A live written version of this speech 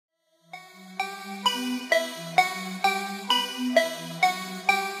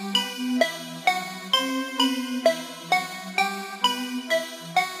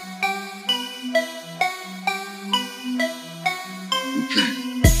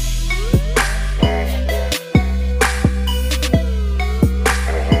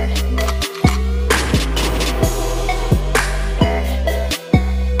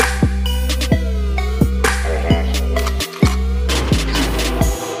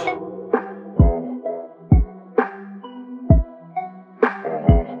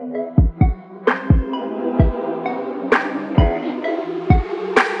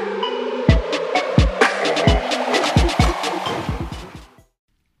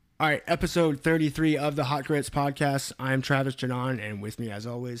All right, episode 33 of the Hot Grits podcast. I'm Travis Janon, and with me, as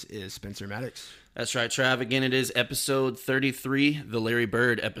always, is Spencer Maddox. That's right, Trav. Again, it is episode 33, the Larry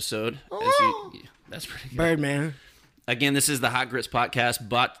Bird episode. That's pretty good. Birdman. Again, this is the Hot Grits podcast,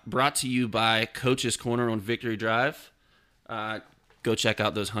 brought to you by Coach's Corner on Victory Drive. Go check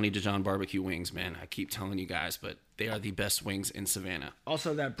out those Honey Dijon barbecue wings, man. I keep telling you guys, but they are the best wings in Savannah.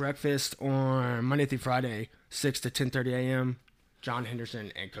 Also, that breakfast on Monday through Friday, 6 to 10:30 a.m., John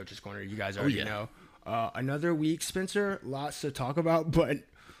Henderson and Coach's Corner. You guys already know. Another week, Spencer. Lots to talk about, but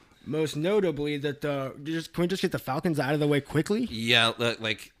most notably that can we just get the Falcons out of the way quickly? Yeah,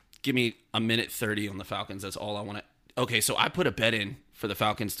 like give me a minute 30 on the Falcons. That's all I want to. Okay, so I put a bet in for the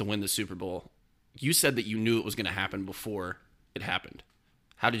Falcons to win the Super Bowl. You said that you knew it was going to happen before it happened.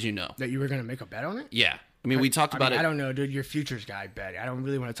 How did you know? That you were going to make a bet on it? Yeah. I mean, we talked about it. I don't know, dude. Your futures guy bet. I don't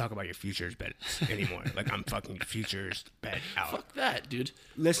really want to talk about your futures bet anymore. Like, I'm fucking futures bet out. Fuck that, dude.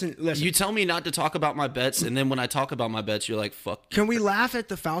 Listen. You tell me not to talk about my bets, and then when I talk about my bets, you're like, fuck. Can we laugh at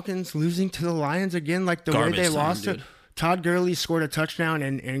the Falcons losing to the Lions again? Like, the way they lost to Todd Gurley scored a touchdown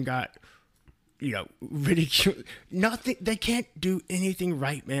and got, ridiculed. Nothing. They can't do anything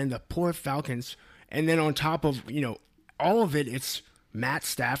right, man. The poor Falcons. And then on top of, all of it, it's Matt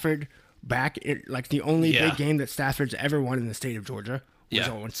Stafford back. Like the only big game that Stafford's ever won in the state of Georgia was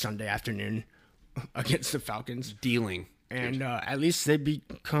on Sunday afternoon against the Falcons. Dealing. And at least they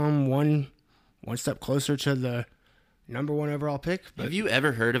become one step closer to the number one overall pick. But have you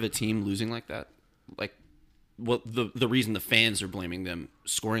ever heard of a team losing like that? Like, the reason the fans are blaming them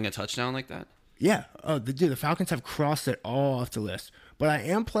scoring a touchdown like that? Yeah. Oh, the Falcons have crossed it all off the list. But I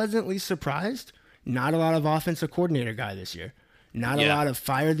am pleasantly surprised. Not a lot of offensive coordinator guy this year. Not a lot of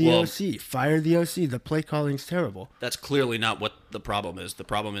fire the OC. Fire the OC. The play calling's terrible. That's clearly not what the problem is. The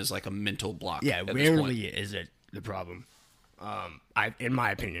problem is like a mental block. Yeah, rarely is it the problem. In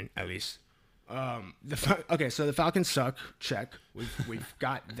my opinion, at least. Okay, so the Falcons suck. Check. We've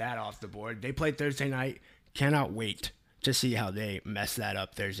got that off the board. They played Thursday night. Cannot wait to see how they mess that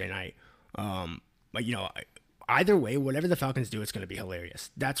up Thursday night. But either way, whatever the Falcons do, it's going to be hilarious.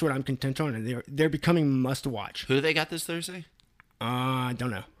 That's what I'm content on, and they're becoming must watch. Who do they got this Thursday? I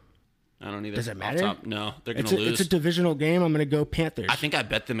don't know. I don't either. Does it matter? No, they're going to lose. It's a divisional game. I'm going to go Panthers. I think I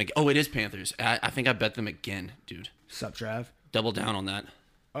bet them again. Oh, it is Panthers. I think I bet them again, dude. Sup, Trav? Double down on that.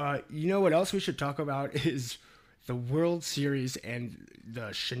 You know what else we should talk about is the World Series and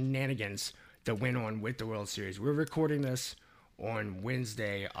the shenanigans that went on with the World Series. We're recording this on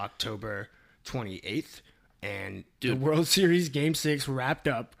Wednesday, October 28th, and the World Series Game 6 wrapped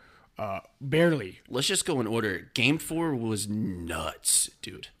up. Barely. Let's just go in order. Game 4 was nuts,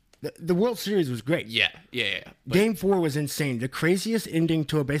 dude. The World Series was great. Yeah. Game 4 was insane. The craziest ending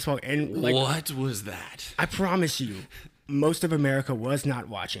to a baseball. And what was that? I promise you, most of America was not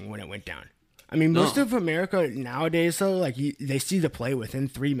watching when it went down. I mean, most of America nowadays, though, like they see the play within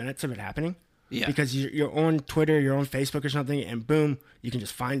 3 minutes of it happening. Yeah. Because you're on Twitter, you're on Facebook or something, and boom, you can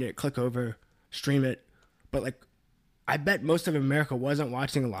just find it, click over, stream it. But like, I bet most of America wasn't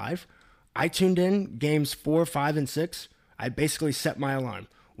watching live. I tuned in games 4, 5, and 6. I basically set my alarm.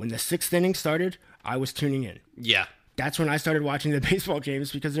 When the 6th inning started, I was tuning in. Yeah. That's when I started watching the baseball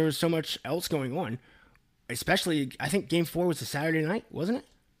games because there was so much else going on. Especially, I think game 4 was a Saturday night, wasn't it?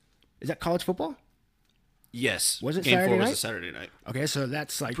 Is that college football? Yes. Was it game Saturday 4 night? was a Saturday night. Okay, so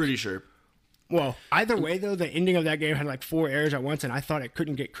that's like... Pretty sure. Well, either way, though, the ending of that game had like 4 errors at once, and I thought it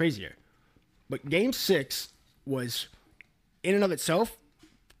couldn't get crazier. But game 6 was, in and of itself,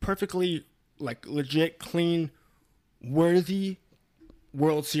 perfectly, like, legit, clean, worthy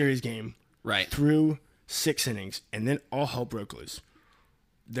World Series game. Right. Through 6 innings, and then all hell broke loose.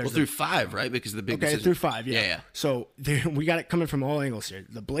 Through 5, right? Because the big decision. Through 5, yeah. Yeah. So we got it coming from all angles here.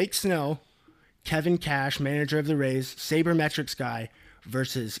 The Blake Snell, Kevin Cash, manager of the Rays, sabermetrics guy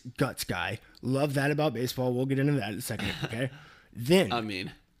versus guts guy. Love that about baseball. We'll get into that in a second, okay? Then,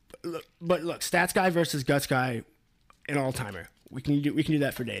 look, stats guy versus guts guy, an all-timer. We can do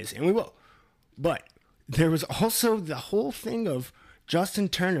that for days, and we will. But there was also the whole thing of Justin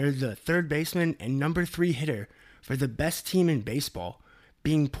Turner, the third baseman and number 3 hitter for the best team in baseball,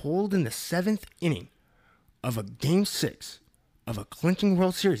 being pulled in the 7th inning of a Game 6 of a clinching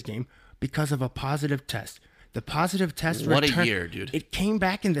World Series game because of a positive test. The positive test What a year, dude. It came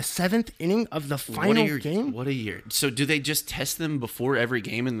back in the 7th inning of the final game. What a year. So do they just test them before every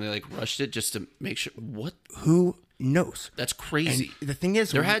game and they like rushed it just to make sure? What? Who knows? That's crazy. And the thing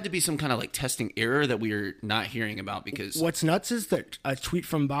is, there had to be some kind of like testing error that we are not hearing about because what's nuts is that a tweet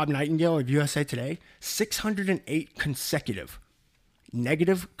from Bob Nightingale of USA Today, 608 consecutive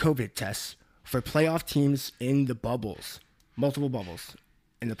negative COVID tests for playoff teams in the bubbles, multiple bubbles.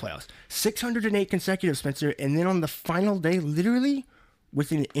 in the playoffs. 608 consecutive, Spencer. And then on the final day, literally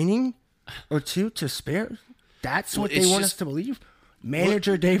with an inning or two to spare, that's what they want us to believe.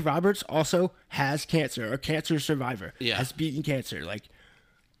 Manager Dave Roberts also has cancer, a cancer survivor. Yeah. Has beaten cancer. Like,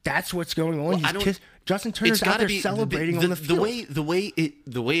 that's what's going on. Justin Turner's out there celebrating on the field. The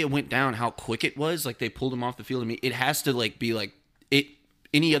way it went down, how quick it was, like they pulled him off the field. I mean, it has to like be like it.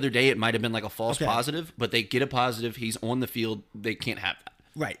 Any other day, it might have been like a false positive, but they get a positive. He's on the field. They can't have that.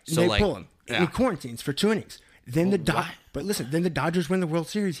 Right. So they pull him in quarantines for 2 innings. Then but listen, then the Dodgers win the World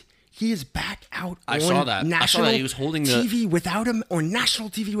Series. He is back out. I saw that. He was holding the TV without him, or national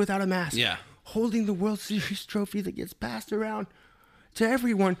TV without a mask. Yeah. Holding the World Series trophy that gets passed around to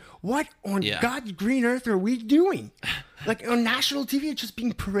everyone. What on God's green earth are we doing? Like on national TV, it's just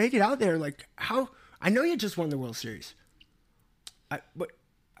being paraded out there. Like how? I know you just won the World Series, but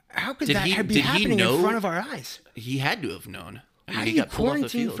how could that be happening in front of our eyes? He had to have known. How do you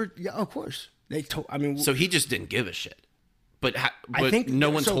quarantine for? Yeah, of course. So he just didn't give a shit. But I think no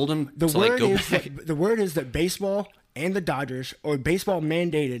one told him the to word like go is back. The word is that baseball and the Dodgers, or baseball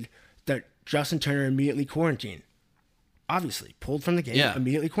mandated that Justin Turner immediately quarantine. Obviously, pulled from the game,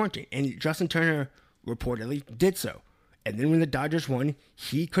 immediately quarantine. And Justin Turner reportedly did so. And then when the Dodgers won,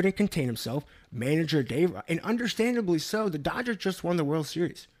 he couldn't contain himself. Manager Dave, and understandably so, the Dodgers just won the World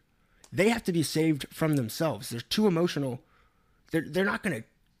Series. They have to be saved from themselves. They're too emotional. They're not going to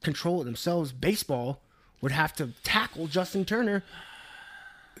control it themselves. Baseball would have to tackle Justin Turner.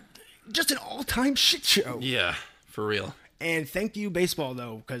 Just an all-time shit show. Yeah, for real. And thank you, baseball,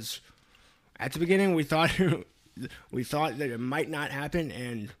 though, because at the beginning we thought that it might not happen.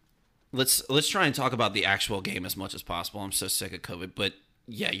 And let's try and talk about the actual game as much as possible. I'm so sick of COVID, but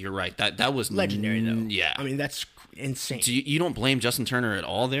yeah, you're right. That was legendary, though. Yeah, I mean that's insane. So you don't blame Justin Turner at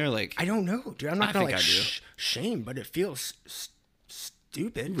all there? Like I don't know, dude. I'm not gonna shame, but it feels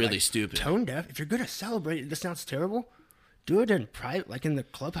stupid. Really stupid. Tone deaf. If you're gonna celebrate, this sounds terrible. Do it in private, like in the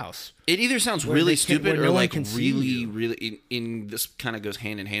clubhouse. It either sounds really stupid or like really in this kind of goes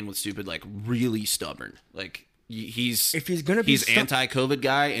hand in hand with stupid, like really stubborn. Like he's anti-COVID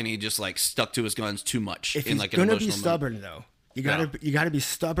guy and he just like stuck to his guns too much. If in he's like gonna be stubborn though, you gotta be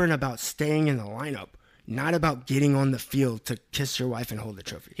stubborn about staying in the lineup, not about getting on the field to kiss your wife and hold the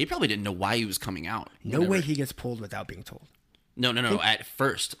trophy. He probably didn't know why he was coming out. No way he gets pulled without being told. No. At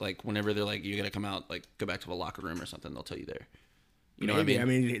first, like whenever they're like, you gotta come out, like go back to a locker room or something, they'll tell you there. You know what I mean? I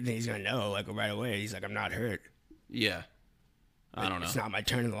mean, he's gonna know like right away. He's like, I'm not hurt. Yeah. I don't know. It's not my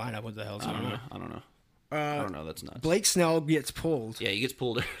turn in the lineup. What the hell's going on? I don't know. I don't know. That's nuts. Blake Snell gets pulled. Yeah, he gets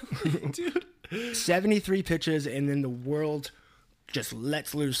pulled. Dude. 73 pitches, and then the world just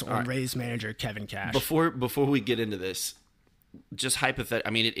lets loose on Rays manager Kevin Cash. Before we get into this, just hypothetically,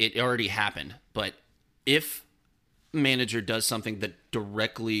 I mean, it already happened, but if manager does something that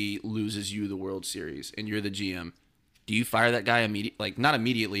directly loses you the World Series and you're the GM, do you fire that guy immediately? Like, not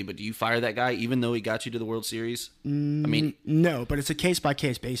immediately, but do you fire that guy even though he got you to the World Series? I mean, no, but it's a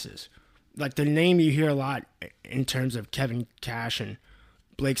case-by-case basis. Like, the name you hear a lot in terms of Kevin Cash and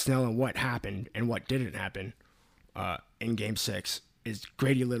Blake Snell and what happened and what didn't happen in Game 6 is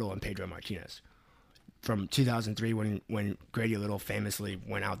Grady Little and Pedro Martinez. From 2003 when Grady Little famously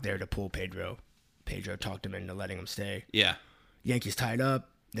went out there to pull Pedro. Pedro talked him into letting him stay. Yeah. Yankees tied up.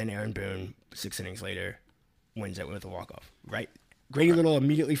 Then Aaron Boone, 6 innings later, wins it with a walk-off. Right? Grady Little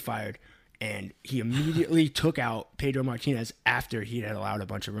immediately fired, and he immediately took out Pedro Martinez after he had allowed a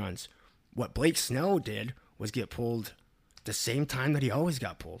bunch of runs. What Blake Snell did was get pulled the same time that he always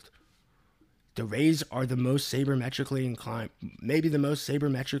got pulled. The Rays are the most sabermetrically inclined, maybe the most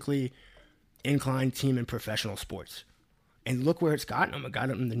sabermetrically inclined team in professional sports. And look where it's gotten them. It got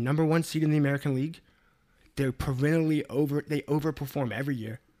them the number 1 seed in the American League. They're perennially they overperform every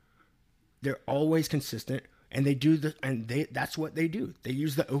year. They're always consistent, and that's what they do. They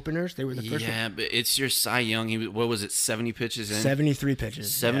use the openers. They were the first. Yeah, but it's your Cy Young. What was it? 70 pitches in. 73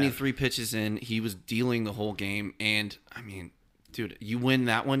 pitches. 73 pitches in. He was dealing the whole game, and I mean, dude, you win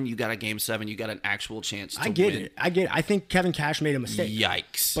that one, you got a Game 7. You got an actual chance to win. I get it. I think Kevin Cash made a mistake.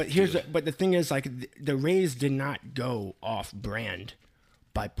 Yikes! But the thing is, like, the Rays did not go off brand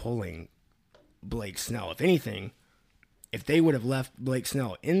by pulling Blake Snell. If anything, if they would have left Blake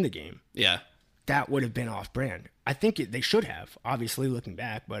Snell in the game, that would have been off brand. I think they should have, obviously, looking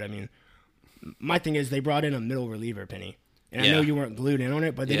back. But I mean, my thing is they brought in a middle reliever, Penny, and I know you weren't glued in on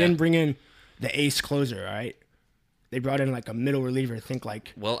it, but they didn't bring in the ace closer. All right. They brought in like a middle reliever. Think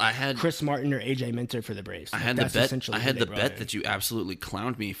like I had Chris Martin or AJ Minter for the Braves. I had the bet that you absolutely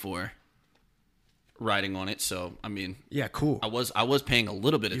clowned me for riding on it. So I mean, yeah, cool. I was paying a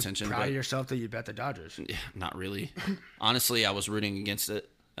little bit attention. Proud of yourself that you bet the Dodgers. Yeah, not really. Honestly, I was rooting against it.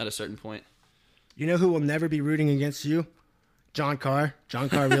 at a certain point. You know who will never be rooting against you? John Carr. John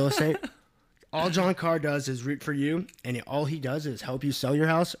Carr Real Estate. All John Carr does is root for you, and all he does is help you sell your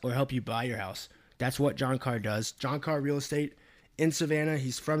house or help you buy your house. That's what John Carr does. John Carr Real Estate in Savannah.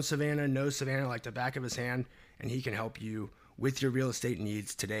 He's from Savannah, knows Savannah like the back of his hand, and he can help you with your real estate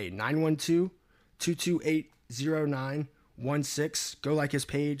needs today. 912-228-0916. Go like his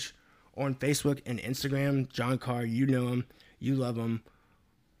page on Facebook and Instagram. John Carr, you know him. You love him.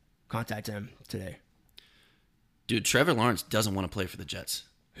 Contact him today. Dude, Trevor Lawrence doesn't want to play for the Jets.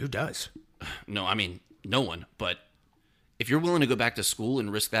 Who does? No, I mean, no one. But if you're willing to go back to school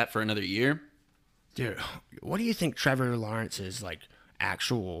and risk that for another year. Dude, what do you think Trevor Lawrence's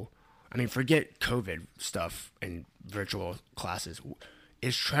actual, forget COVID stuff and virtual classes.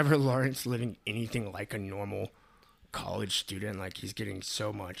 Is Trevor Lawrence living anything like a normal college student? Like he's getting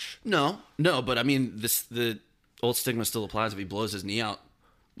so much. No, but the old stigma still applies if he blows his knee out.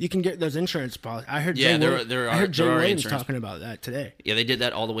 You can get those insurance policies. I heard Jay Williams talking about that today. Yeah, they did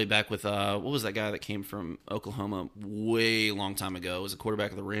that all the way back with what was that guy that came from Oklahoma way long time ago? It was a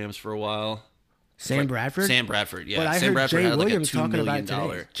quarterback of the Rams for a while. Sam Bradford? Sam Bradford, yeah. But I Sam heard Bradford Jay had Williams $2 talking about million. it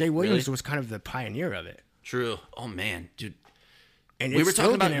today. Jay Williams Really? was kind of the pioneer of it. True. Oh man, dude. And we were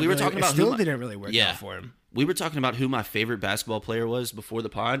talking about it still didn't really work out for him. We were talking about who my favorite basketball player was before the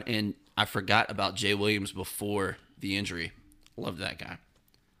pod, and I forgot about Jay Williams before the injury. Loved that guy.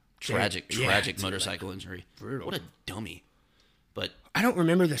 Tragic motorcycle injury. Brutal. What a dummy. But I don't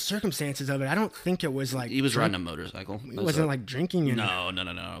remember the circumstances of it. I don't think it was like he was riding a motorcycle. It wasn't like drinking. No.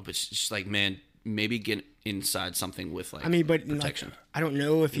 But it's just like, man, maybe get inside something with protection. I don't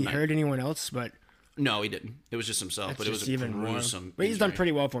know if he hurt anyone else, but no, he didn't. It was just himself. But it was even gruesome. But he's done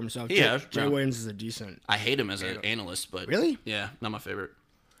pretty well for himself. Jay Williams is a decent. I hate him as an analyst, but really, yeah, not my favorite.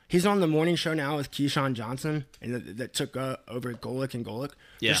 He's on the morning show now with Keyshawn Johnson, and that took over Golick and Golick.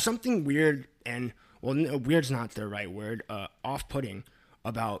 Yeah. There's something weird and weird's not the right word. Off-putting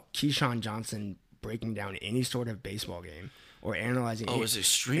about Keyshawn Johnson breaking down any sort of baseball game or analyzing. Oh, it's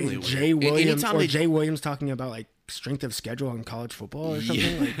extremely weird. Jay Williams talking about strength of schedule in college football or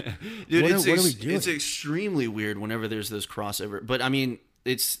something. Yeah. Dude, what are we doing? It's extremely weird whenever there's those crossover. But I mean,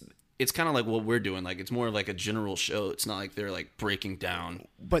 it's kind of like what we're doing. Like it's more like a general show. It's not like they're breaking down.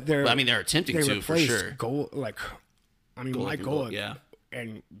 But they're attempting to for sure. Mike Golick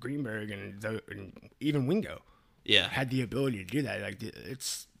and Greenberg and even Wingo. Yeah, had the ability to do that.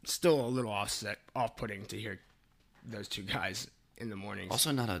 It's still a little off-putting to hear those two guys in the mornings.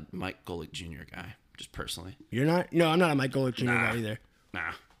 Also, not a Mike Golick Jr. guy, just personally. You're not? No, I'm not a Mike Golick Jr. guy either.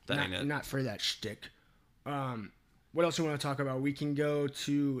 That ain't it. Not for that shtick. What else do we want to talk about? We can go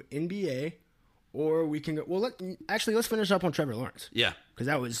to NBA, or we can go. Well, let's finish up on Trevor Lawrence. Yeah, because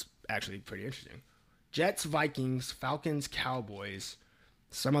that was actually pretty interesting. Jets, Vikings, Falcons, Cowboys.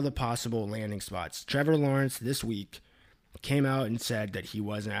 Some of the possible landing spots. Trevor Lawrence this week came out and said that he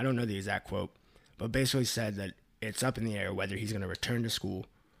wasn't. I don't know the exact quote, but basically said that it's up in the air whether he's going to return to school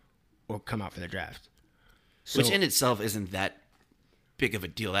or come out for the draft. Which in itself isn't that big of a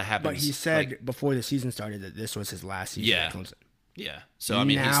deal. That happens. But he said before the season started that this was his last season at Clemson. Yeah. So I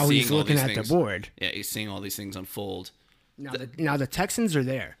mean, now he's looking at the board. Yeah, he's seeing all these things unfold. Now the Texans are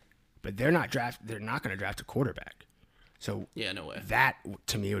there, but they're not going to draft a quarterback. So yeah, no way. That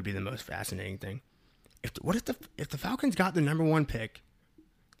to me would be the most fascinating thing. If the Falcons got the number 1 pick,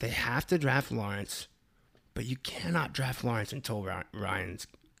 they have to draft Lawrence, but you cannot draft Lawrence until Ryan's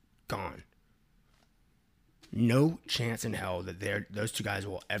gone. No chance in hell that those two guys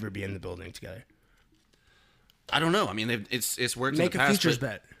will ever be in the building together. I don't know. I mean, it's worked. Make in the past, a futures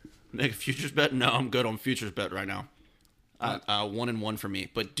bet. Make a futures bet? No, I'm good on futures bet right now. 1-1 for me.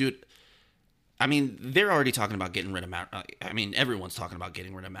 But dude, I mean, they're already talking about getting rid of Matt. Everyone's talking about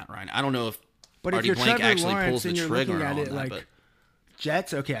getting rid of Matt Ryan. I don't know if Artie Blank actually pulls the trigger on that. But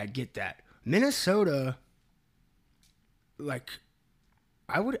Jets, okay, I get that. Minnesota,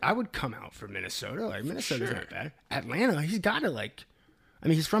 I would come out for Minnesota. Minnesota's not bad. Atlanta, he's got to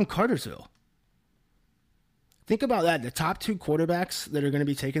he's from Cartersville. Think about that. The top 2 quarterbacks that are going to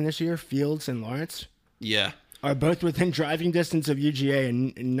be taken this year, Fields and Lawrence, are both within driving distance of UGA,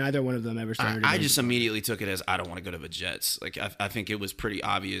 and neither one of them ever started. I just immediately took it as I don't want to go to the Jets. I think it was pretty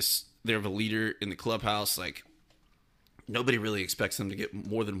obvious. They're the leader in the clubhouse. Nobody really expects them to get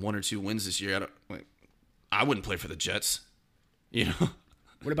more than 1 or 2 wins this year. I wouldn't play for the Jets. You know.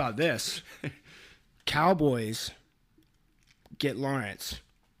 What about this? Cowboys get Lawrence.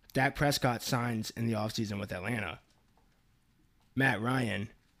 Dak Prescott signs in the offseason with Atlanta. Matt Ryan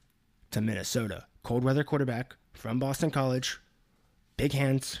to Minnesota. Cold weather quarterback from Boston College. Big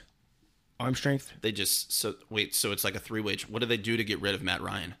hands. Arm strength. They just so it's like a three-way. What do they do to get rid of Matt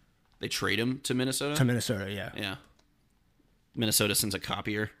Ryan? They trade him to Minnesota. To Minnesota, yeah. Yeah. Minnesota sends a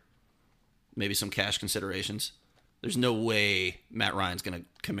copier, maybe some cash considerations. There's no way Matt Ryan's gonna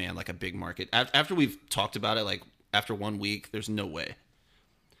command like a big market after we've talked about it. Like after 1 week, there's no way.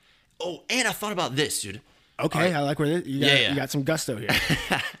 Oh, and I thought about this, dude. Okay, right. I like where you got some gusto here.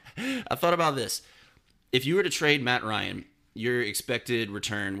 I thought about this. If you were to trade Matt Ryan, your expected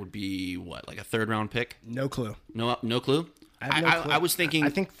return would be what, like a 3rd-round pick? No clue. No clue. I have no clue. I was thinking. I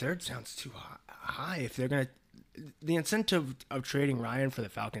think 3rd sounds too high. If they're gonna, the incentive of trading Ryan for the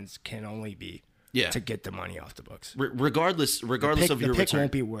Falcons can only be to get the money off the books. Regardless of your return, return,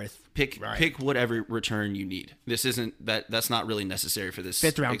 won't be worth. Pick whatever return you need. This isn't that. That's not really necessary for this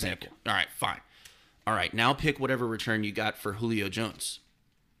 5th round example. pick. All right, fine. All right, now pick whatever return you got for Julio Jones.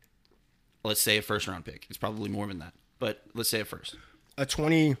 Let's say a 1st-round pick. It's probably more than that, but let's say a first. A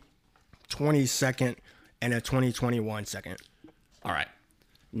 2020 second and a 2021 second. All right.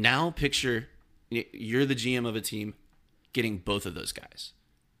 Now picture you're the GM of a team getting both of those guys.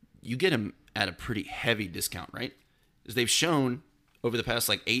 You get them at a pretty heavy discount, right? Because they've shown over the past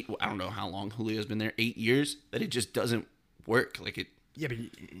like 8, I don't know how long Julio's been there, 8 years, that it just doesn't work. Like it. Yeah, but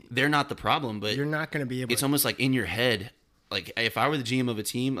they're not the problem, but you're not going to be able. It's almost like in your head. Like if I were the GM of a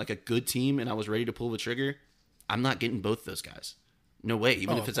team, like a good team, and I was ready to pull the trigger, I'm not getting both those guys. No way.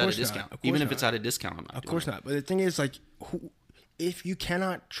 Even if it's at a discount. Even if it's at a discount, I'm not. Of course not. But the thing is, like, if you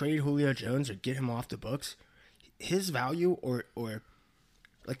cannot trade Julio Jones or get him off the books, his value or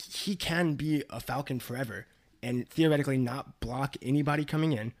like he can be a Falcon forever and theoretically not block anybody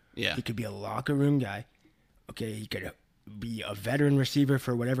coming in. Yeah. He could be a locker room guy. Okay, he could be a veteran receiver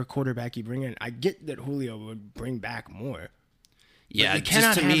for whatever quarterback you bring in. I get that Julio would bring back more. Yeah, you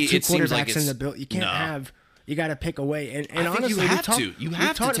cannot to have me, 2 it seems like quarterbacks in the build. You can't have. You got to pick away, and I honestly, think you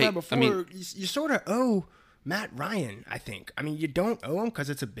have to take. About before, you sort of owe Matt Ryan. I think. I mean, you don't owe him because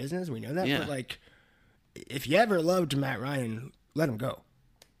it's a business. We know that. Yeah. But like, if you ever loved Matt Ryan, let him go.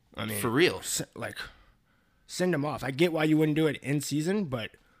 I mean, for real, like, send him off. I get why you wouldn't do it in season,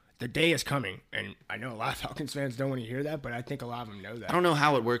 but the day is coming, and I know a lot of Falcons fans don't want to hear that, but I think a lot of them know that. I don't know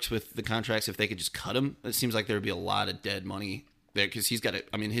how it works with the contracts. If they could just cut him, it seems like there would be a lot of dead money there because he's got it.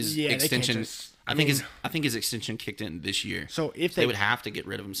 I mean, his extension. I think his extension kicked in this year. So if they would have to get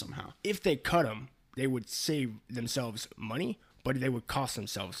rid of him somehow. If they cut him, they would save themselves money, but they would cost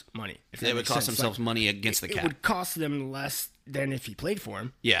themselves money. They would cost themselves money against the cap. It would cost them less than if he played for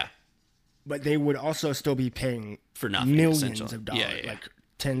him. Yeah, but they would also still be paying for nothing, millions of dollars, yeah. like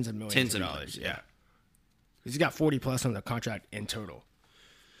tens of millions of dollars. Yeah, he's got 40+ on the contract in total.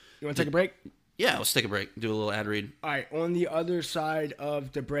 You want to take a break? Yeah, let's take a break. Do a little ad read. All right. On the other side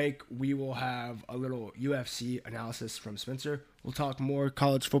of the break, we will have a little UFC analysis from Spencer. We'll talk more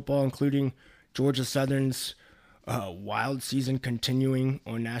college football, including Georgia Southern's wild season continuing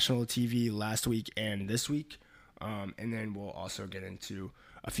on national TV last week and this week. And then we'll also get into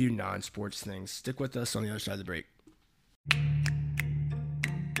a few non-sports things. Stick with us on the other side of the break.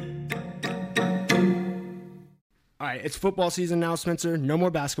 All right. It's football season now, Spencer. No more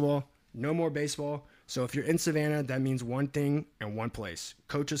basketball. No more baseball. So if you're in Savannah, that means one thing and one place.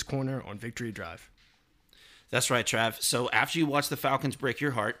 Coach's Corner on Victory Drive. That's right, Trav. So after you watch the Falcons break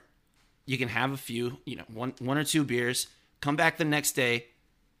your heart, you can have a few, one or two beers, come back the next day,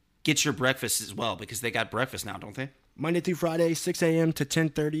 get your breakfast as well, because they got breakfast now, don't they? Monday through Friday, 6 a.m. to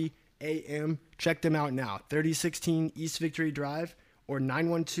 10:30 a.m. Check them out now. 3016 East Victory Drive or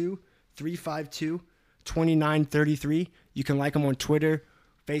 912-352-2933. You can like them on Twitter,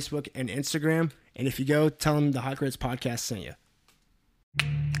 Facebook, and Instagram. And if you go, tell them the Hot Grits Podcast sent you.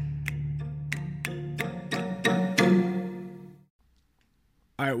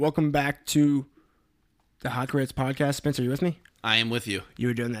 All right, welcome back to the Hot Grits Podcast. Spencer, you with me? I am with you. You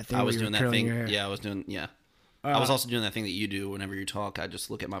were doing that thing. I was doing that thing. Yeah, I was doing. Yeah, I was also doing that thing that you do whenever you talk. I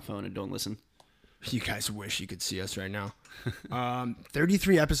just look at my phone and don't listen. You guys wish you could see us right now.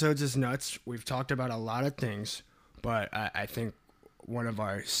 33 episodes is nuts. We've talked about a lot of things, but I think one of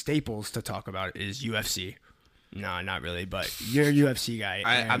our staples to talk about is UFC. No, not really, but you're a UFC guy.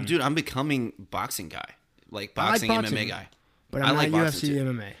 I'm becoming boxing guy, like boxing, MMA guy. But I'm not UFC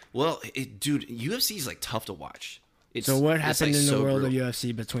MMA. Well, dude, UFC is like tough to watch. So what happened in the world of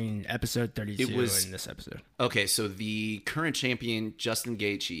UFC between episode 32 and this episode? Okay, so the current champion, Justin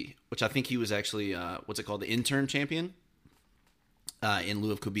Gaethje, which I think he was actually, the interim champion in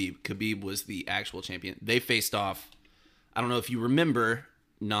lieu of Khabib. Khabib was the actual champion. They faced off. I don't know if you remember,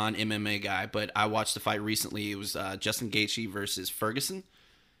 non-MMA guy, but I watched the fight recently. It was Justin Gaethje versus Ferguson.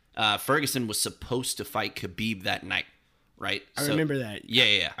 Ferguson was supposed to fight Khabib that night. right? I remember that.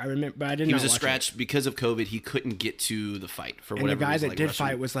 Yeah. I remember, but I didn't. He was a watch scratch because of COVID. He couldn't get to the fight for And whatever. the guy reason, that like did Russian-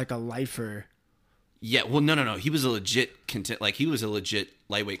 fight was like a lifer. Yeah, well, no. He was a legit he was a legit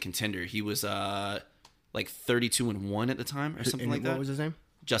lightweight contender. He was like 32-1 at the time or something like that. What was his name?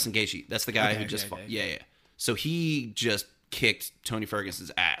 Justin Gaethje. That's the guy who just fought. Okay. Yeah. So he just kicked Tony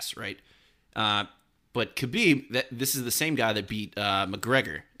Ferguson's ass, right? But Khabib, this is the same guy that beat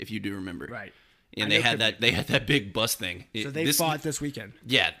McGregor, if you do remember. Right. And they had that big bust thing. So they fought this weekend.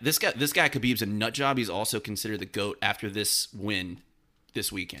 Yeah, this guy Khabib's a nut job. He's also considered the GOAT after this win this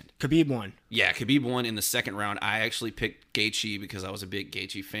weekend. Khabib won. Yeah, Khabib won in the second round. I actually picked Gaethje because I was a big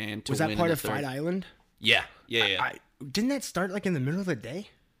Gaethje fan. Was that part of Fight Island? Yeah. Didn't that start like in the middle of the day?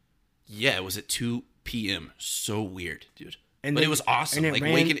 Yeah, it was at 2 p.m. So weird, dude. But then, it was awesome. and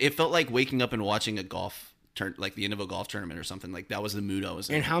Like it felt like waking up and watching a golf like the end of a golf tournament or something. Like that was the mood I was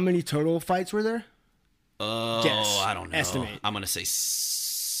in. And how many total fights were there? Oh, I don't know. Estimate. I'm gonna say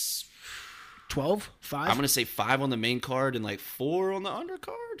 12? 5? I'm gonna say 5 on the main card and like 4 on the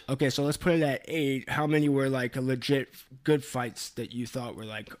undercard. Okay, so let's put it at 8. How many were like a legit good fights that you thought were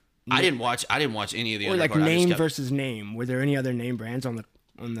like? I didn't watch any of the Or undercard. like name versus name. Were there any other name brands on the?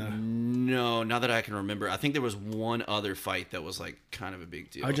 No, not that I can remember. I think there was one other fight that was like kind of a big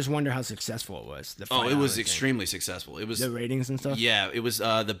deal. I just wonder how successful it was. It was extremely successful. It was the ratings and stuff. Yeah, it was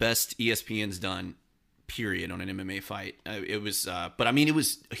the best ESPN's done. Period on an MMA fight. It was, but I mean, it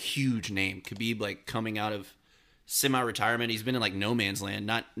was a huge name. Khabib, like coming out of semi-retirement, he's been in like no man's land.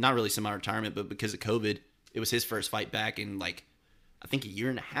 Not really semi-retirement, but because of COVID, it was his first fight back in like I think a year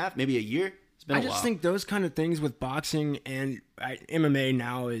and a half, maybe a year. It's been a while. I just think those kind of things with boxing and MMA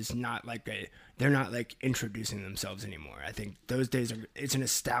now is not like they're not like introducing themselves anymore. I think those days it's an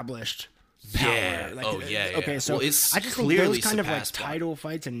established power. Yeah. Okay, so well, it's I just think clearly those kind of like surpassed title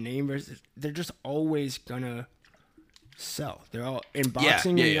fights and name versus, they're just always gonna sell. They're all in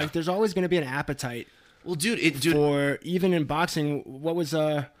boxing. Yeah. Like, there's always gonna be an appetite. Well, dude, for even in boxing, what was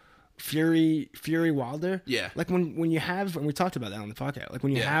Fury Wilder? Yeah. Like when you have, and we talked about that on the podcast. Like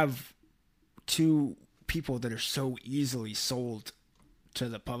when you have two people that are so easily sold to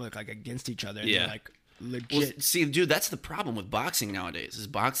the public, like against each other. Yeah. They're like legit. Well, see, dude, that's the problem with boxing nowadays. Is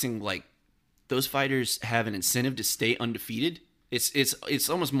boxing like those fighters have an incentive to stay undefeated. It's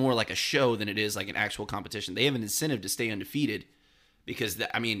almost more like a show than it is like an actual competition. They have an incentive to stay undefeated because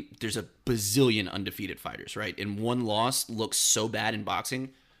there's a bazillion undefeated fighters, right? And one loss looks so bad in boxing,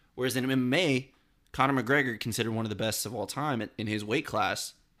 whereas in MMA, Conor McGregor, considered one of the best of all time in his weight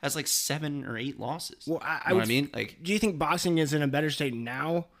class, has like 7 or 8 losses. Well, you know what I mean? Like, do you think boxing is in a better state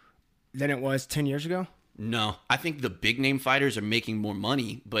now than it was 10 years ago? No, I think the big name fighters are making more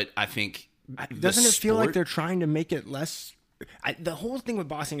money, but I think doesn't it feel like they're trying to make it less? The whole thing with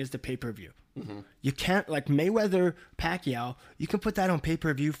boxing is the pay-per-view. Mm-hmm. You can't, like Mayweather, Pacquiao, you can put that on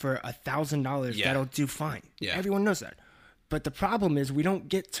pay-per-view for $1,000. Yeah. That'll do fine. Yeah. Everyone knows that. But the problem is we don't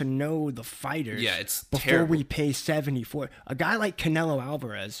get to know the fighters before terrible. we pay $74. A guy like Canelo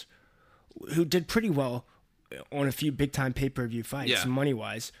Alvarez, who did pretty well on a few big-time pay-per-view fights,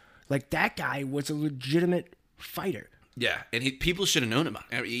 money-wise, like that guy was a legitimate fighter. Yeah, and people should have known about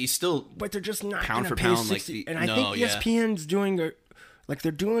it. He's still, but they're just not pound for pay pound 60. And I think ESPN's doing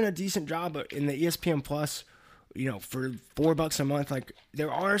they're doing a decent job in the ESPN Plus, for $4 a month. Like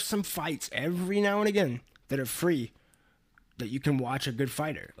there are some fights every now and again that are free that you can watch a good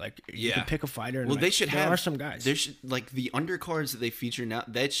fighter. Like you can pick a fighter. And they should there are some guys. There should the undercards that they feature now.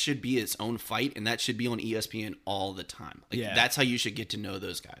 That should be its own fight, and that should be on ESPN all Macleod. That's how you should get to know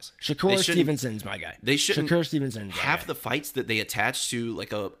those guys. Shakur Stevenson's my guy. They shouldn't. Shakur Stevenson's half the fights that they attach to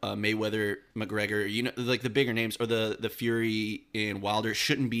like a Mayweather, McGregor, like the bigger names, or the Fury and Wilder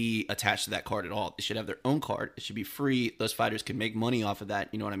shouldn't be attached to that card at all. They should have their own card. It should be free. Those fighters can make money off of that.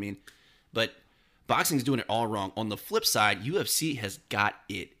 You know what I mean? But boxing's doing it all wrong. On the flip side, UFC has got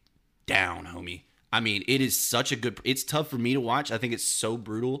it down, homie. I mean, it is such a good... It's tough for me to watch. I think it's so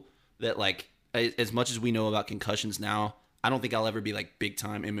brutal that, like, as much as we know about concussions now, I don't think I'll ever be, like,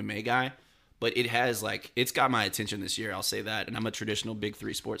 big-time MMA guy. But it has, like... It's got my attention this year, I'll say that. And I'm a traditional Big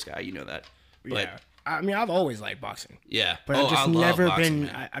 3 sports guy. You know that. But, yeah. I mean, I've always liked boxing. Yeah. But I've just never boxing,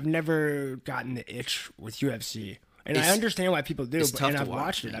 I've never gotten the itch with UFC. And I understand why people do. But I've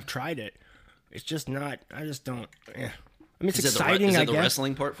watched it. I've tried it. It's just not. I just don't. I mean, it's exciting. Is I it the guess.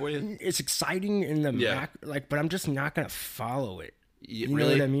 wrestling part for you? It's exciting in the but I'm just not gonna follow it. You know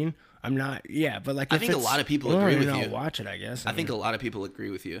really? what I mean? I'm not. Yeah, but like I think a lot of people agree with you. I'll watch it. I guess. I think a lot of people agree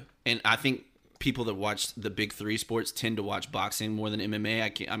with you, and I think people that watch the Big 3 sports tend to watch boxing more than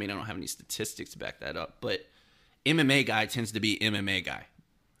MMA. I mean, I don't have any statistics to back that up, but MMA guy tends to be MMA guy.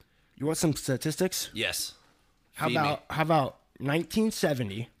 You want some statistics? Yes. How about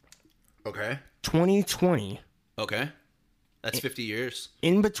 1970, Okay. 2020? Okay. That's 50 years.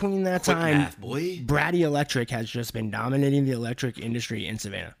 In between that Quick time, math, boy. Brady Electric has just been dominating the electric industry in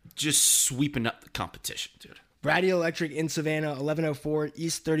Savannah. Just sweeping up the competition, dude. Brady Electric in Savannah, 1104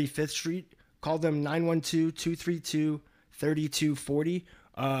 East 35th Street. Call them 912-232-3240.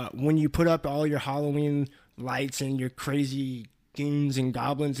 When you put up all your Halloween lights and your crazy goons and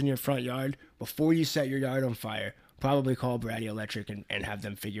goblins in your front yard, before you set your yard on fire, probably call Brady Electric and have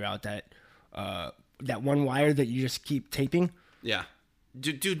them figure out that one wire that you just keep taping. Yeah.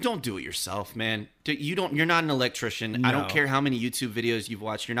 Dude, don't do it yourself, man. Dude, you're not an electrician. No. I don't care how many YouTube videos you've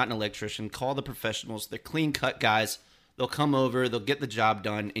watched. You're not an electrician. Call the professionals. They're clean-cut guys. They'll come over. They'll get the job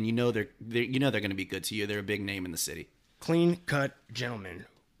done, and they're going to be good to you. They're a big name in the city. Clean-cut gentlemen.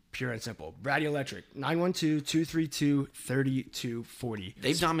 Pure and simple. Brady Electric, 912-232-3240.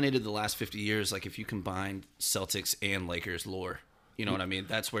 They've dominated the last 50 years, like if you combine Celtics and Lakers lore. You know what I mean?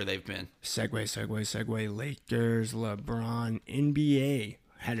 That's where they've been. Segue. Lakers, LeBron, NBA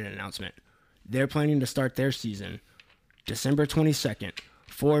had an announcement. They're planning to start their season December 22nd.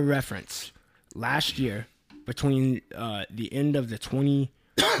 For reference, last year, between the end of the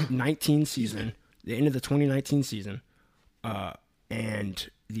 2019 season, and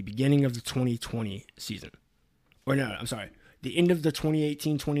the beginning of the 2020 season. Or no, I'm sorry. The end of the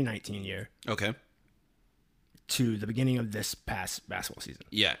 2018-2019 year. Okay. To the beginning of this past basketball season.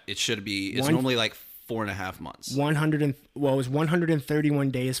 Yeah, it should be. It's normally like 4.5 months. It was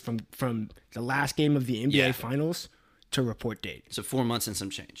 131 days from the last game of the NBA Finals to report date. So 4 months and some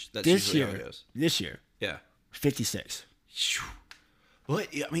change. That's This usually how it goes. This year, Yeah. 56. What?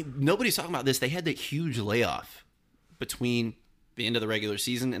 I mean, nobody's talking about this. They had that huge layoff between the end of the regular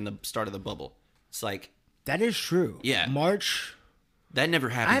season and the start of the bubble. It's like That is true. Yeah. March. that never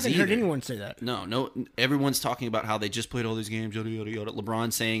happens. I haven't heard either. anyone say that. No. Everyone's talking about how they just played all these games. Yada yada yada.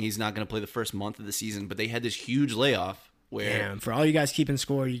 LeBron saying he's not going to play the first month of the season, but they had this huge layoff where Damn, for all you guys keeping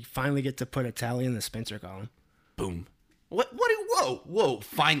score, you finally get to put a tally in the Spencer column. boom. What? Whoa!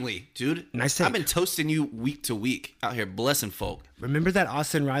 Finally, dude. Nice take. I've been toasting you week to week out here, blessing folk. Remember that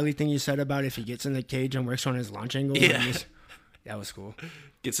Austin Riley thing you said about if he gets in the cage and works on his launch angle? Yeah. That was cool.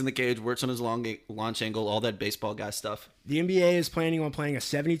 Gets in the cage, works on his launch angle, all that baseball guy stuff. The NBA is planning on playing a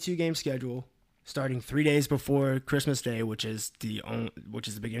 72-game schedule starting 3 days before Christmas Day, which is the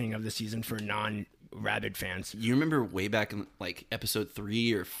beginning of the season for non-rabid fans. You remember way back in like episode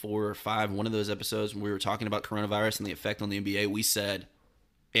 3 or 4 or 5, one of those episodes when we were talking about coronavirus and the effect on the NBA, we said,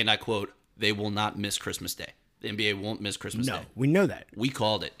 and I quote, they will not miss Christmas Day. The NBA won't miss Christmas Day. No, we know that. We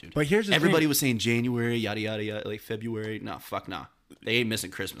called it, dude. But here's the Everybody thing. was saying January, yada, yada, yada, like February. No, fuck nah. They ain't missing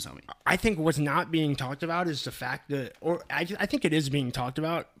Christmas, homie. I think what's not being talked about is the fact that, or I think it is being talked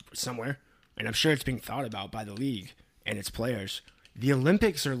about somewhere, and I'm sure it's being thought about by the league and its players. The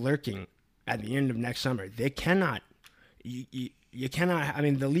Olympics are lurking at the end of next summer. They cannot, you cannot, I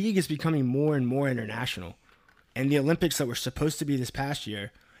mean, the league is becoming more and more international, and the Olympics that were supposed to be this past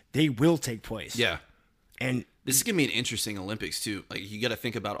year, they will take place. Yeah. And This is going to be an interesting Olympics, too. Like, you got to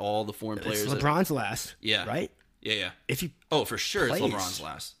think about all the foreign players. it's LeBron's last. Yeah. Right? Yeah. If he For sure, plays. it's LeBron's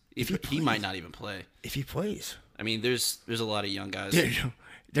last. He might not even play. If he plays. I mean, there's a lot of young guys.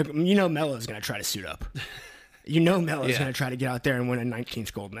 You know Melo's going to try to suit up. You know Melo's Yeah. going to try to get out there and win a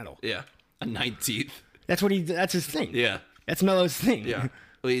 19th gold medal. Yeah. A 19th. That's his thing. Yeah. That's Melo's thing. Yeah.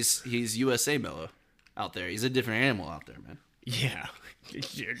 Well, he's USA Melo out there. He's a different animal out there, man. Yeah.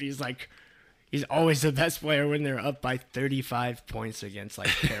 He's always the best player when they're up by 35 points against like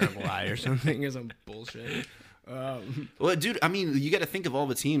Paraguay or something or some bullshit. Well, dude, I mean, you got to think of all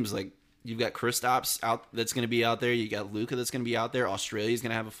the teams. Like, you've got Kristaps out that's going to be out there. You got Luka that's going to be out there. Australia's going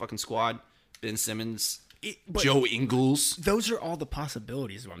to have a fucking squad. Ben Simmons, But Joe Ingles. those are all the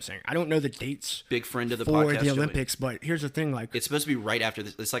possibilities, is what I'm saying. I don't know the dates Big friend of the for podcast. the Joey. Olympics, but here's the thing. Like, It's supposed to be right after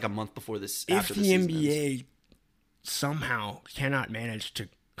this. It's like a month before this. if after the season ends. NBA somehow cannot manage to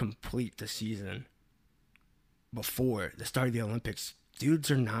complete the season before the start of the Olympics,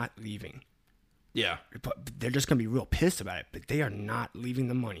 dudes are not leaving. Yeah. But they're just going to be real pissed about it, but they are not leaving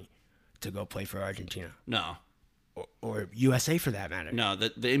the money to go play for Argentina No. or USA for that matter. No, the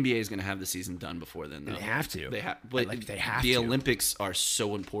NBA is going to have the season done before then, though. They have to. They have. But, But they have the to. Olympics are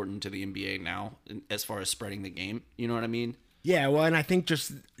so important to the NBA now, as far as spreading the game. You know what I mean? Yeah, well, and I think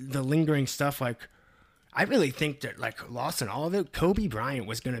just the lingering stuff, like, I really think that, like, lost in all of it, Kobe Bryant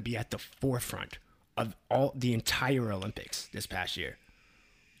was going to be at the forefront of the entire Olympics this past year.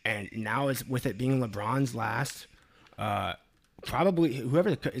 And now, with it being LeBron's last, probably,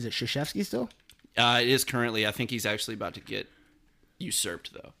 is it Krzyzewski still? It is currently. I think he's actually about to get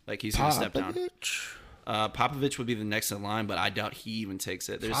usurped, though. Like, he's going to step down. Popovich would be the next in line, but I doubt he even takes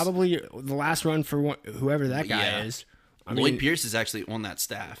it. There's Probably the last run for whoever that guy is. Lloyd Pierce is actually on that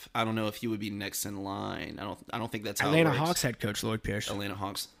staff. I don't know if he would be next in line. I don't think that's how Atlanta it works. Hawks head coach Lloyd Pierce. Atlanta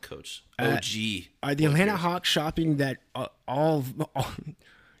Hawks coach. OG. Are the Atlanta Hawks shopping that all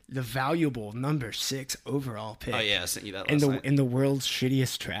the valuable number 6 overall pick? Oh yeah, I sent you that last night. In the world's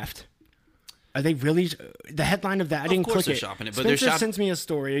shittiest draft. Are they really? The headline of that, I didn't click they're it. shopping it, but Spencer sends me a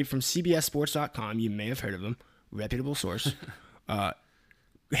story from CBSSports.com. You may have heard of him. Reputable source.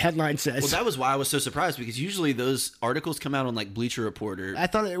 Headline says... Well, that was why I was so surprised, because usually those articles come out on like Bleacher Report or... I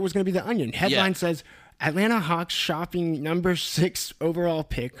thought it was going to be The Onion. Headline says, Atlanta Hawks shopping number 6 overall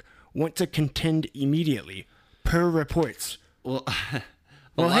pick want to contend immediately, per reports. Well,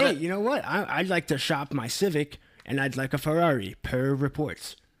 hey, you know what? I'd like to shop my Civic, and I'd like a Ferrari, per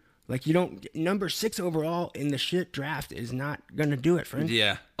reports. Like, you don't... Number 6 overall in the shit draft is not going to do it, friend.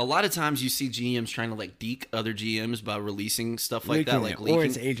 Yeah. A lot of times you see GMs trying to, like, deke other GMs by releasing stuff like that. Like leaking. Or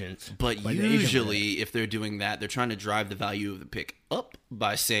its agents. But usually, if they're doing that, they're trying to drive the value of the pick up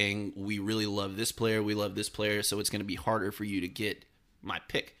by saying, we really love this player, we love this player, so it's going to be harder for you to get my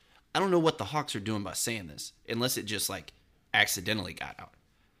pick. I don't know what the Hawks are doing by saying this, unless it just, like, accidentally got out.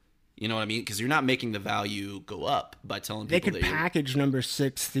 You know what I mean? Because you're not making the value go up by telling people they could package number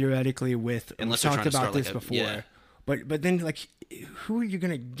 6 theoretically with. Unless we they're talked trying to about start this like before, yeah. but then like, who are you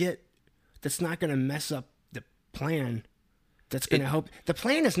gonna get that's not gonna mess up the plan? That's gonna help. The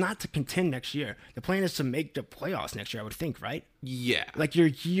plan is not to contend next year. The plan is to make the playoffs next year. I would think, right? Yeah. Like your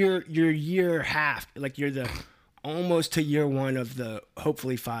year half. Like you're the almost to year 1 of the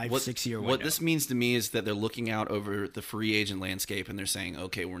hopefully 5-6 year window. What this means to me is that they're looking out over the free agent landscape and they're saying,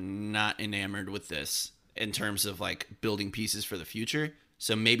 okay, we're not enamored with this in terms of like building pieces for the future.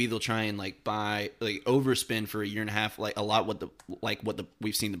 So maybe they'll try and like buy, like overspend for a year and a half, like a lot what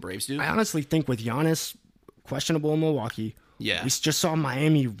we've seen the Braves do. I honestly think with Giannis questionable in Milwaukee. Yeah. We just saw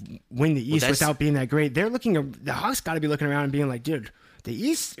Miami win the East without being that great. The Hawks got to be looking around and being like, dude, the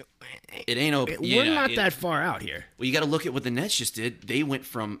East, it ain't open. We're not that far out here. Well, you got to look at what the Nets just did. They went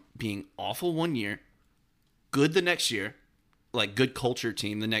from being awful one year, good the next year, like good culture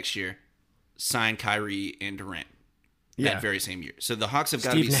team the next year, signed Kyrie and Durant that very same year. So the Hawks have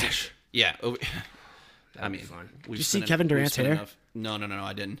got to be Nash. Yeah. I mean, fun. Did you see Kevin Durant's hair? No,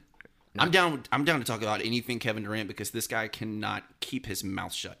 I didn't. No. I'm down to talk about anything Kevin Durant because this guy cannot keep his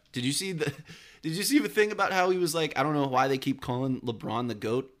mouth shut. Did you see the thing about how he was like, I don't know why they keep calling LeBron the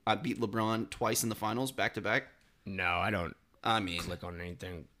GOAT. I beat LeBron twice in the finals back to back. No, I don't. I mean, click on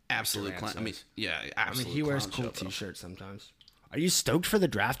anything. Absolute clown. I mean, yeah, absolute. He wears cool t-shirts sometimes. Are you stoked for the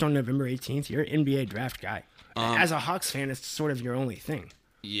draft on November 18th? You're an NBA draft guy. As a Hawks fan, it's sort of your only thing.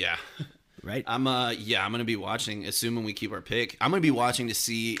 Yeah. Right? I'm gonna be watching, assuming we keep our pick. I'm gonna be watching to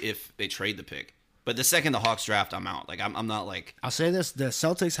see if they trade the pick. But the second the Hawks draft, I'm out. Like I'm not like. I'll say this: the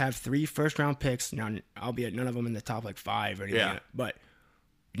Celtics have 3 first-round picks. Now, albeit none of them in the top 5 or anything. Yeah. But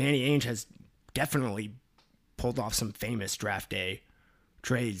Danny Ainge has definitely pulled off some famous draft day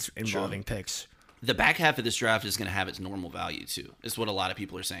trades involving picks. The back half of this draft is gonna have its normal value too. Is what a lot of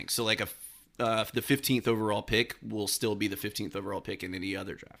people are saying. So like the 15th overall pick will still be the 15th overall pick in any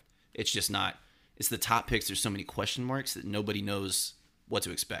other draft. It's just not. It's the top picks. There's so many question marks that nobody knows what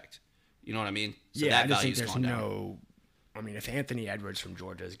to expect. You know what I mean? So yeah, that I just think value's there's gone down. I mean, if Anthony Edwards from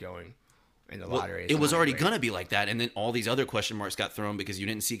Georgia is going in the lottery, it was already going to be like that. And then all these other question marks got thrown because you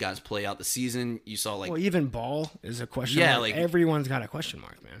didn't see guys play out the season. You saw like. Well, even Ball is a question mark. Like, everyone's got a question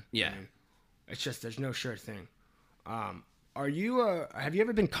mark, man. Yeah. I mean, it's just, there's no sure thing. Are you, have you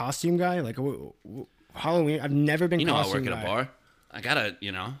ever been costume guy? Like, Halloween? I've never been costume guy. I work at a bar. I gotta,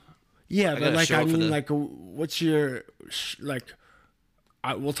 Yeah, but like, I mean, like, what's your, like,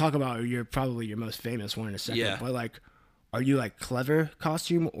 we'll talk about probably your most famous one in a second. Yeah. But like, are you like clever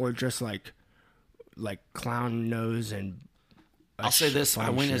costume or just like clown nose and? I'll say this: I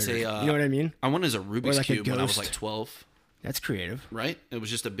went as a. you know what I mean? I went as a Rubik's Cube when I was like 12. That's creative, right? It was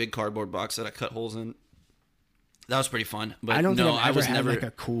just a big cardboard box that I cut holes in. That was pretty fun. But I don't think I was never like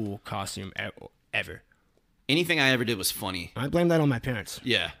a cool costume ever. Anything I ever did was funny. I blame that on my parents.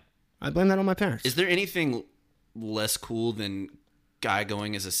 Yeah. I blame that on my parents. Is there anything less cool than guy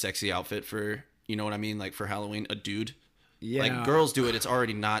going as a sexy outfit for, you know what I mean? Like for Halloween, a dude? Yeah. Like girls do it. It's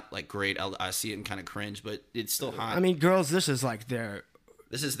already not like great. I see it and kind of cringe, but it's still hot. I mean, girls, this is like their.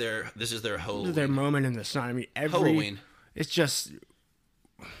 This is their Halloween. This is their moment in the sun. I mean, Halloween. It's just.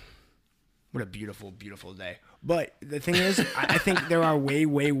 What a beautiful, beautiful day. But the thing is, I think there are way,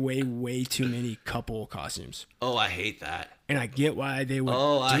 way, way, way too many couple costumes. Oh, I hate that. And I get why they would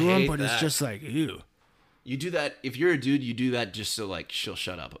do them, but it's just like, ew. You do that if you're a dude. You do that just so like she'll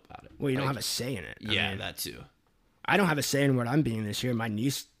shut up about it. Well, you like, don't have a say in it. Yeah, I mean, that too. I don't have a say in what I'm being this year. My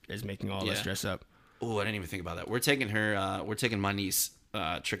niece is making all this dress up. Oh, I didn't even think about that. We're taking her. We're taking my niece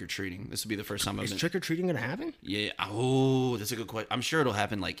trick or treating. This will be the first time I've been. Is trick or treating gonna happen? Yeah. Oh, that's a good question. I'm sure it'll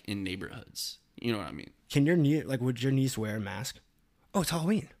happen like in neighborhoods. You know what I mean? Can your niece would your niece wear a mask? Oh, it's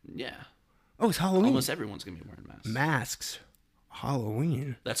Halloween. Yeah. Oh, it's Halloween. Almost everyone's gonna be wearing masks. Masks.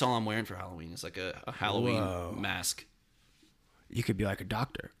 Halloween. That's all I'm wearing for Halloween. It's like a Halloween mask. You could be like a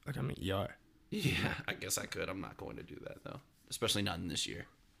doctor. Like, I mean, you are. Yeah, I guess I could. I'm not going to do that though, especially not in this year.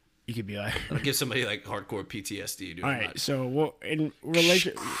 You could be like. I'll give somebody like hardcore PTSD. Dude. All right, so in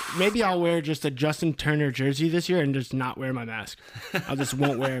relation, maybe I'll wear just a Justin Turner jersey this year and just not wear my mask. I just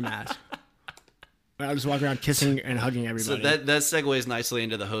won't wear a mask. I'll just walk around kissing and hugging everybody. So that segues nicely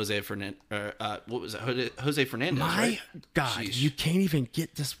into the Jose Fernandez. What was it? Jose Fernandez. My right? God, Jeez. you can't even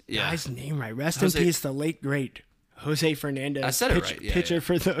get this guy's name right. Rest Jose- in peace, the late great Jose Fernandez. I said it right. Yeah, pitcher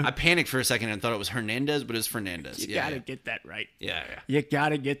for the. I panicked for a second and thought it was Hernandez, but it's Fernandez. You gotta get that right. Yeah. You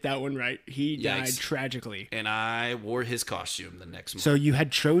gotta get that one right. He died Yikes. tragically. And I wore his costume the next month. So you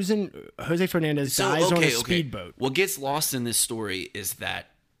had chosen Jose Fernandez dies on a speedboat. What gets lost in this story is that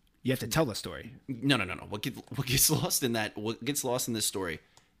You have to tell the story. no. What gets lost in this story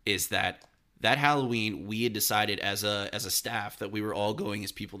is that Halloween we had decided as a staff that we were all going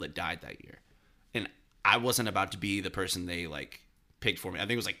as people that died that year, and I wasn't about to be the person they like picked for me. I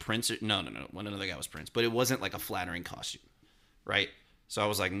think it was like Prince. No. One other guy was Prince, but it wasn't like a flattering costume, right? So I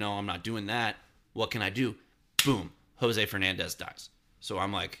was like, no, I'm not doing that. What can I do? Boom, Jose Fernandez dies. So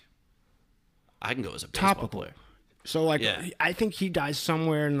I'm like, I can go as a baseball Topical. player. So like, Yeah. I think he dies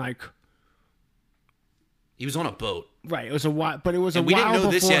somewhere in like. He was on a boat. Right, it was a while, but it was And a we while didn't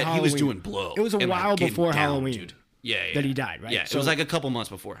know this before yet. Halloween. He was doing blow. It was a and, like, while getting before down, Halloween. dude. Yeah. that he died, right? Yeah, So- it was like a couple months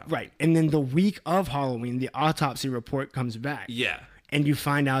before Halloween. Right, and then the week of Halloween, the autopsy report comes back. Yeah. and you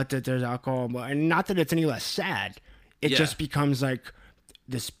find out that there's alcohol, and not that it's any less sad. It Yeah. just becomes like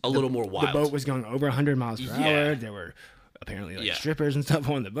this A little more wild. The boat was going over 100 miles per Yeah. hour. There were apparently like Yeah. strippers and stuff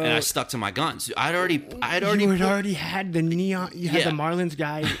on the boat. And I stuck to my guns. I had already you had already had the neon. You had Yeah. the Marlins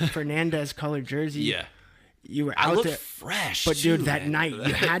guy Fernandez colored jersey. Yeah. You were I out looked there. fresh. But too, dude, that man. night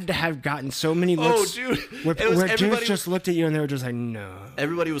you had to have gotten so many Oh, looks. dude. Where, It was where everybody dudes just looked at you and they were just like, no.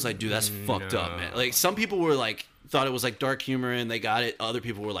 Everybody was like, dude, that's fucked up, man. Like, some people were like, thought it was like dark humor and they got it. Other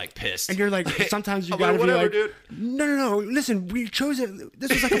people were like pissed. And you're like, sometimes you I'm gotta like, be whatever, like, dude. no. Listen, we chose it.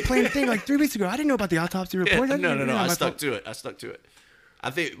 This was like a planned thing like 3 weeks ago. I didn't know about the autopsy report. No. Yeah, I my stuck fault. to it. I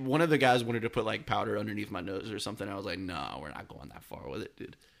think one of the guys wanted to put like powder underneath my nose or something. I was like, no, we're not going that far with it,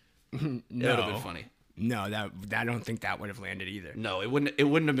 dude. It would have been funny. No, that I don't think that would have landed either. No, it wouldn't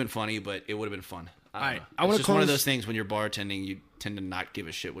have been funny, but it would have been fun. All right, I I wanna it's just one of close- those things when you're bartending, you tend to not give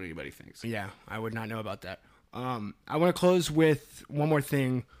a shit what anybody thinks. Yeah, I would not know about that. I want to close with one more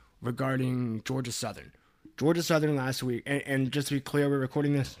thing regarding Georgia Southern. Georgia Southern last week, and just to be clear, we're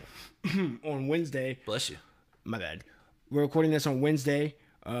recording this on Wednesday. Bless you. My bad. We're recording this on Wednesday,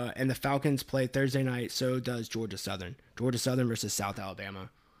 and the Falcons play Thursday night. So does Georgia Southern. Georgia Southern versus South Alabama.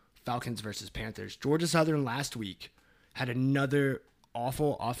 Falcons versus Panthers. Georgia Southern last week had another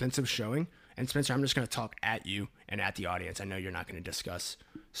awful offensive showing. And Spencer, I'm just going to talk at you and at the audience. I know you're not going to discuss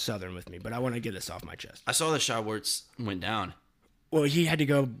Southern with me, but I want to get this off my chest. I saw that Shaw Wirtz went down. Well, he had to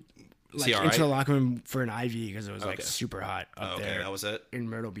go Is he all into right? the locker room for an IV because it was like Okay. super hot up Okay, there. that was it. In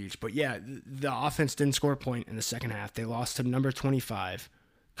Myrtle Beach. But yeah, the offense didn't score a point in the second half. They lost to number 25,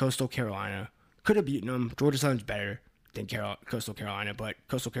 Coastal Carolina. Could have beaten them. Georgia Southern's better than Coastal Carolina, but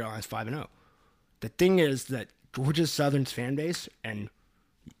Coastal Carolina's 5-0. The thing is that Georgia Southern's fan base, and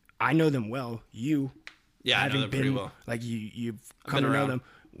I know them well, you Yeah, I know having them pretty been- well. Like you've I've come been to know around.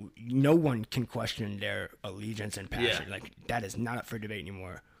 them. No one can question their allegiance and passion. Yeah. Like that is not up for debate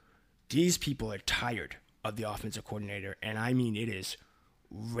anymore. These people are tired of the offensive coordinator, and I mean it is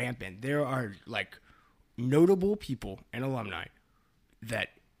rampant. There are like notable people and alumni that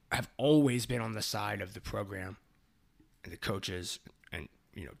have always been on the side of the program and the coaches, and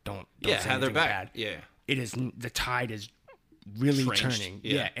don't Yeah, say have their anything back. bad. Yeah. It is the tide is really Trenched. turning.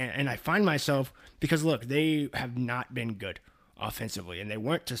 Yeah. And I find myself, because look, they have not been good offensively, and they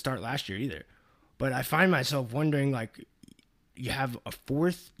weren't to start last year either. But I find myself wondering, like, you have a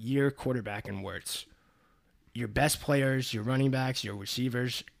fourth-year quarterback in Wirtz. Your best players, your running backs, your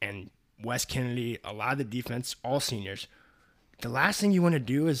receivers, and Wes Kennedy, a lot of the defense, all seniors. The last thing you want to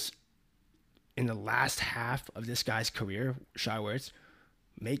do is, in the last half of this guy's career, Shy Wirtz,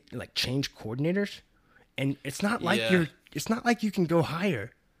 change coordinators. And it's not like Yeah. it's not like you can go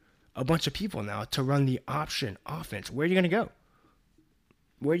hire a bunch of people now to run the option offense. Where are you going to go?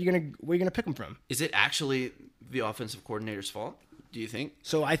 where are you gonna pick him from? Is it actually the offensive coordinator's fault? Do you think?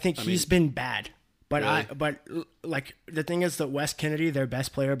 So I think he's been bad, but Really? like the thing is that Wes Kennedy, their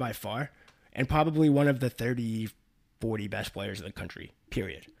best player by far, and probably one of the 30, 40 best players in the country.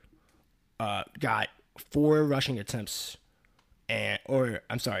 Period. Got 4 rushing attempts, 4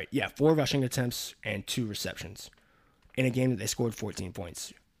 rushing attempts and 2 receptions in a game that they scored 14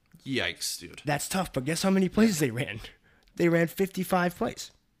 points. Yikes, dude. That's tough, but guess how many plays they ran? They ran 55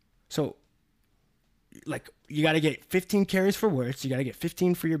 plays. So, like, you got to get 15 carries for Wirtz. You got to get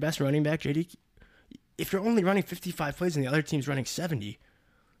 15 for your best running back, JD. If you're only running 55 plays and the other team's running 70,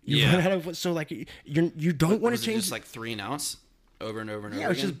 you run out of. So, like, you don't want to change. Just like 3 and outs over and over and over.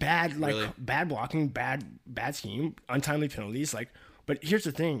 Yeah, it's again? just bad, like Really? bad blocking, bad scheme, untimely penalties. Like, but here's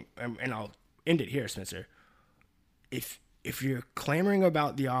the thing, and I'll end it here, Spencer. If you're clamoring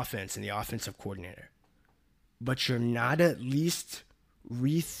about the offense and the offensive coordinator, but you're not at least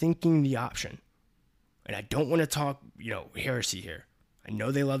rethinking the option, and I don't want to talk, heresy here. I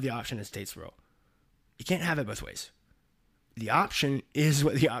know they love the option in Statesboro. You can't have it both ways. The option is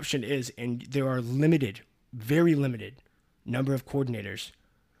what the option is, and there are limited, very limited number of coordinators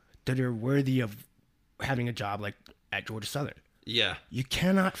that are worthy of having a job like at Georgia Southern. Yeah. You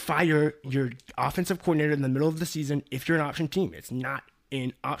cannot fire your offensive coordinator in the middle of the season if you're an option team. It's not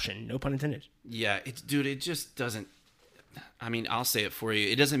an option, no pun intended. Yeah, it just doesn't. I mean, I'll say it for you.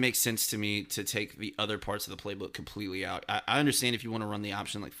 It doesn't make sense to me to take the other parts of the playbook completely out. I understand if you want to run the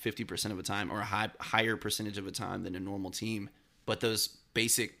option like 50% of the time or a higher percentage of the time than a normal team, but those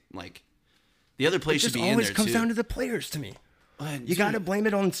basic, like, the other plays should be in there too. It always comes down to the players to me. You got to blame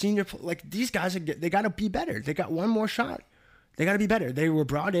it on senior. Like, these guys, they got to be better. They got one more shot. They got to be better. They were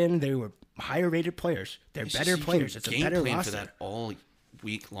brought in. They were higher rated players. They're better players. It's a better plan roster. for that all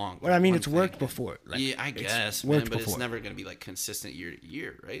week long. Well, I mean, it's worked before. Like, yeah, I guess, man, but it's never going to be like consistent year to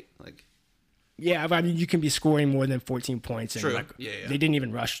year, right? Like, yeah, I mean, you can be scoring more than 14 points. And true. Like, yeah. They didn't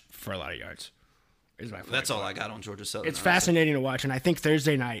even rush for a lot of yards. That's all I got on Georgia Southern. It's fascinating to watch, and I think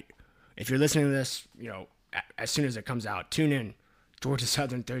Thursday night, if you're listening to this, as soon as it comes out, tune in. Georgia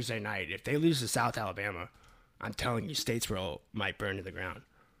Southern Thursday night. If they lose to South Alabama, I'm telling you, Statesboro might burn to the ground.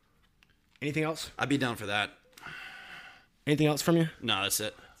 Anything else? I'd be down for that. Anything else from you? No, that's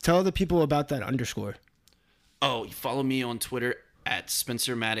it. Tell the people about that underscore. Oh, follow me on Twitter at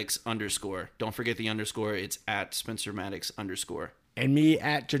 @SpencerMaddox_. Don't forget the underscore. It's at @SpencerMaddox_. And me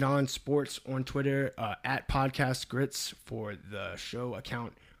at Jadon Sports on Twitter, at Podcast Grits for the show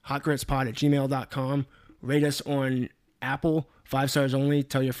account, hotgritspod@gmail.com. Rate us on Apple, 5 stars only.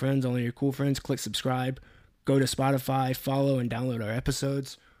 Tell your friends, only your cool friends. Click subscribe. Go to Spotify, follow, and download our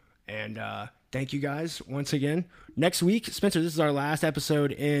episodes. And thank you guys once again. Next week, Spencer, this is our last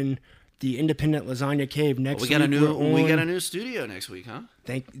episode in the Independent Lasagna Cave. Next we week, got a new studio next week, huh?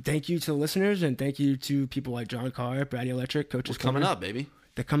 Thank you to the listeners, and thank you to people like John Carr, Brady Electric, coaches coming up, baby.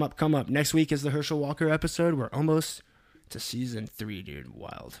 The come up. Next week is the Herschel Walker episode. We're almost to season 3, dude.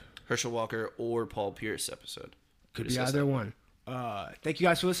 Wild. Herschel Walker or Paul Pierce episode. Could be either one. Thank you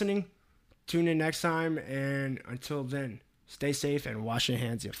guys for listening. Tune in next time, and until then, stay safe and wash your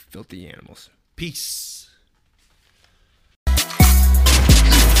hands, you filthy animals. Peace.